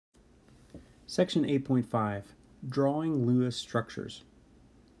Section 8.5, Drawing Lewis Structures.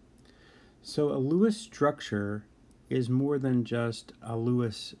 So a Lewis structure is more than just a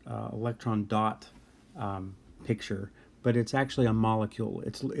Lewis electron dot picture, but it's actually a molecule.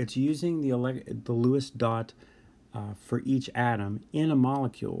 It's using the Lewis dot for each atom in a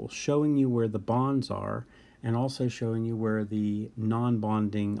molecule, showing you where the bonds are and also showing you where the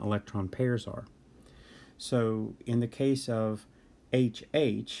non-bonding electron pairs are. So in the case of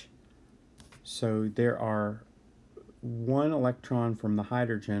HH, so there are one electron from the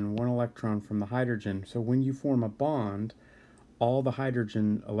hydrogen, one electron from the hydrogen. So when you form a bond, all the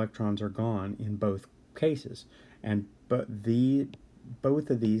hydrogen electrons are gone in both cases. But both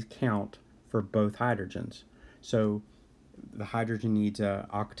of these count for both hydrogens. So the hydrogen needs an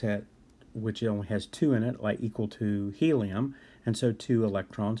octet which only has 2 in it, like equal to helium, and so 2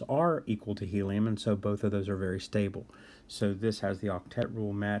 electrons are equal to helium, and so both of those are very stable. So this has the octet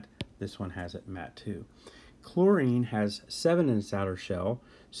rule met, this one has it met too. Chlorine has 7 in its outer shell,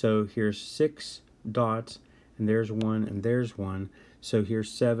 so here's 6 dots, and there's 1, and there's 1. So here's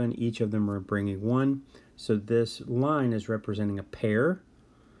 7, each of them are bringing 1. So this line is representing a pair,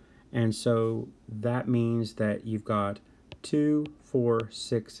 and so that means that you've got 2, 4,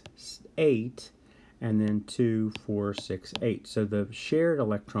 6, 8, and then 2, 4, 6, 8. So the shared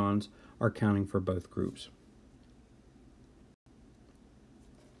electrons are counting for both groups.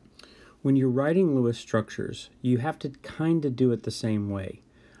 When you're writing Lewis structures, you have to kind of do it the same way.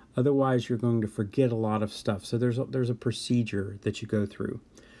 Otherwise, you're going to forget a lot of stuff. So there's a procedure that you go through.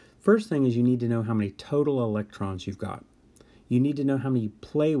 First thing is you need to know how many total electrons you've got. You need to know how many you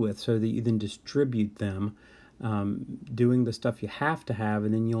play with so that you then distribute them, doing the stuff you have to have,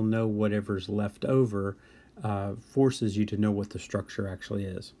 and then you'll know whatever's left over forces you to know what the structure actually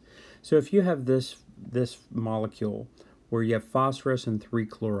is. So if you have this molecule where you have phosphorus and 3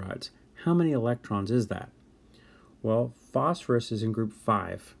 chlorides, how many electrons is that? Well, phosphorus is in group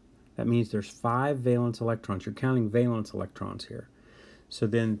 5. That means there's 5 valence electrons. You're counting valence electrons here. So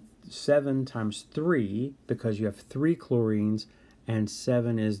then 7 times 3, because you have 3 chlorines, and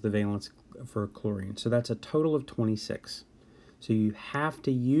 7 is the valence for chlorine. So that's a total of 26. So you have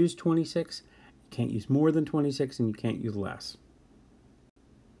to use 26. You can't use more than 26, and you can't use less.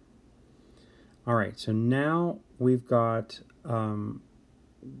 All right, so now we've got,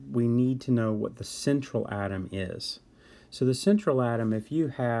 we need to know what the central atom is. So the central atom, if you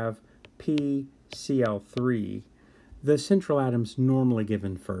have PCl3, the central atom's normally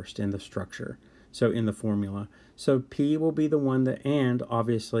given first in the structure, so in the formula. So P will be the one that, and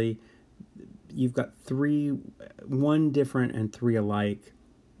obviously you've got 1 different and 3 alike.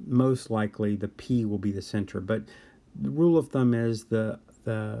 Most likely the P will be the center, but the rule of thumb is the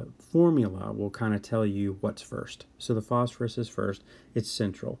formula will kind of tell you what's first. So the phosphorus is first, it's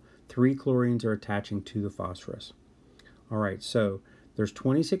central. 3 chlorines are attaching to the phosphorus. All right, so there's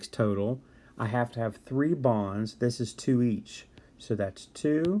 26 total. I have to have 3 bonds. This is 2 each. So that's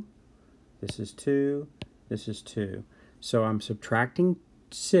 2, this is 2, this is 2. So I'm subtracting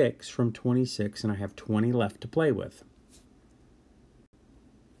 6 from 26, and I have 20 left to play with.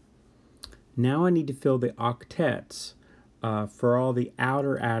 Now I need to fill the octets for all the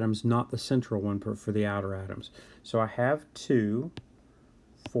outer atoms, not the central one, but for the outer atoms. So I have 2,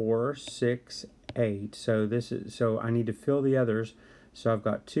 4, 6, 8. So I need to fill the others. So I've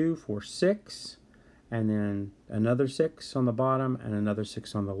got 2, 4, 6, and then another 6 on the bottom and another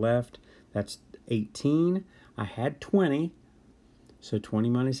 6 on the left. That's 18. I had 20, so 20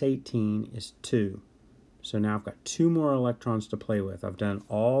 minus 18 is 2. So now I've got 2 more electrons to play with. I've done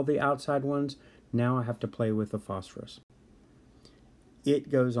all the outside ones. Now I have to play with the phosphorus.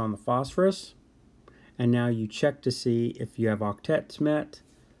 It goes on the phosphorus, and now you check to see if you have octets met.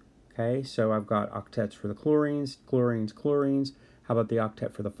 Okay, so I've got octets for the chlorines, chlorines, chlorines. How about the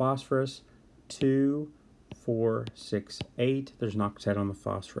octet for the phosphorus? 2, 4, 6, 8. There's an octet on the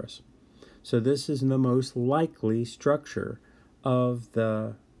phosphorus. So this is the most likely structure of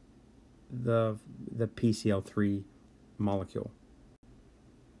the PCl3 molecule.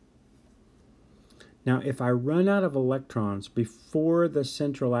 Now, if I run out of electrons before the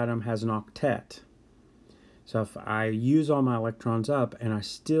central atom has an octet, so if I use all my electrons up and I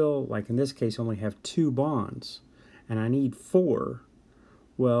still, like in this case, only have 2 bonds, and I need 4,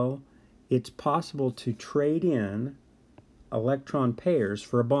 well, it's possible to trade in electron pairs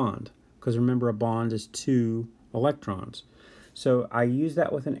for a bond, because remember, a bond is 2 electrons. So I use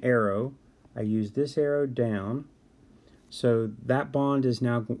that with an arrow. I use this arrow down. So that bond is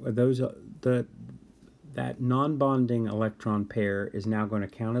now, that non-bonding electron pair is now going to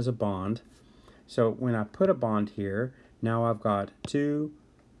count as a bond. So when I put a bond here, now I've got 2,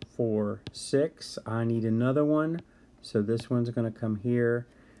 4, 6. I need another one, so this one's going to come here,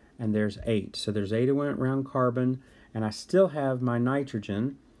 and there's 8. So there's 8 around carbon, and I still have my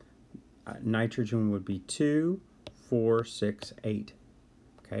nitrogen. Nitrogen would be 2, 4, 6, 8.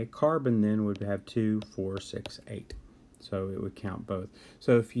 Okay, carbon then would have 2, 4, 6, 8. So it would count both.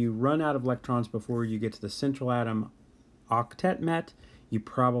 So if you run out of electrons before you get to the central atom octet met, you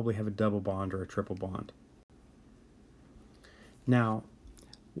probably have a double bond or a triple bond. Now,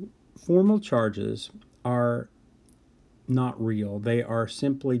 formal charges are not real. They are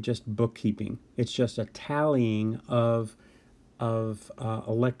simply just bookkeeping. It's just a tallying of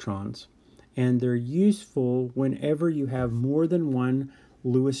electrons. And they're useful whenever you have more than one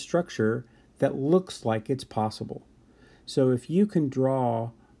Lewis structure that looks like it's possible. So if you can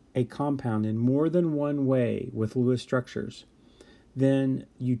draw a compound in more than one way with Lewis structures, then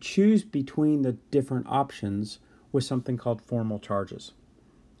you choose between the different options with something called formal charges.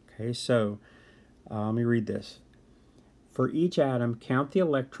 Okay, so let me read this. For each atom, count the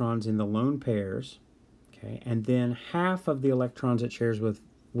electrons in the lone pairs, okay, and then half of the electrons it shares with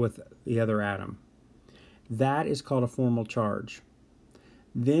the other atom. That is called a formal charge.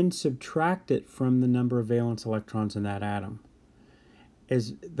 Then subtract it from the number of valence electrons in that atom.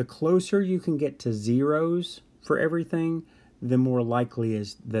 As the closer you can get to zeros for everything, the more likely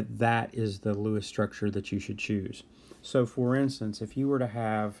is that is the Lewis structure that you should choose. So for instance, if you were to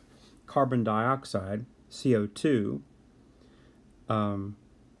have carbon dioxide, CO2,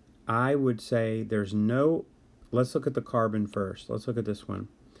 I would say there's no, let's look at the carbon first. Let's look at this one.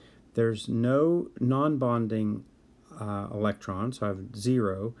 There's no non-bonding electrons, so I have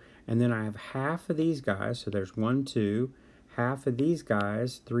 0, and then I have half of these guys, so there's 1, 2, half of these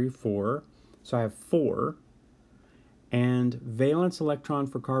guys, 3, 4, so I have 4, and valence electron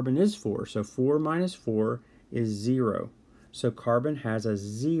for carbon is 4, so 4 minus 4 is 0. So carbon has a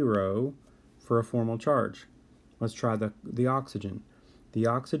 0 for a formal charge. Let's try the oxygen. The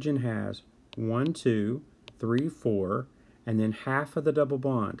oxygen has 1, 2, 3, 4, and then half of the double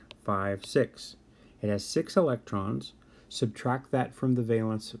bond, 5, 6. It has 6 electrons. Subtract that from the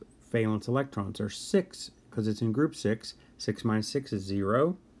valence electrons. There's 6, because it's in group 6. 6 minus 6 is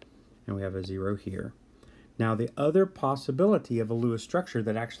 0, and we have a 0 here. Now the other possibility of a Lewis structure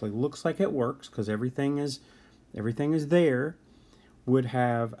that actually looks like it works, because everything is there, would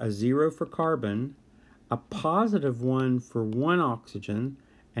have a 0 for carbon, a positive 1 for one oxygen,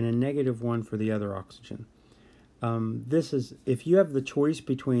 and a negative 1 for the other oxygen. This is, if you have the choice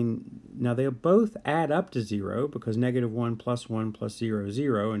between, now they'll both add up to 0, because negative 1 plus 1 plus 0 is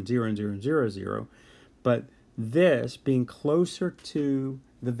 0, and 0 and 0 and 0 is 0, but this, being closer to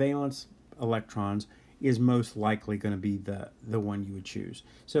the valence electrons, is most likely going to be the one you would choose.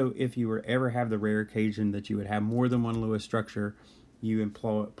 So if you were ever have the rare occasion that you would have more than one Lewis structure, you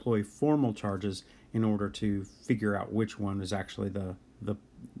employ formal charges in order to figure out which one is actually the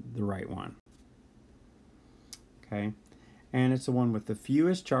right one. Okay, and it's the one with the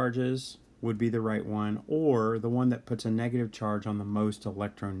fewest charges would be the right one, or the one that puts a negative charge on the most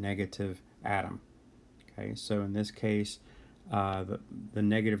electronegative atom. Okay, so in this case, the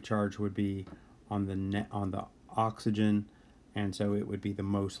negative charge would be on the oxygen, and so it would be the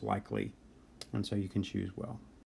most likely, and so you can choose well.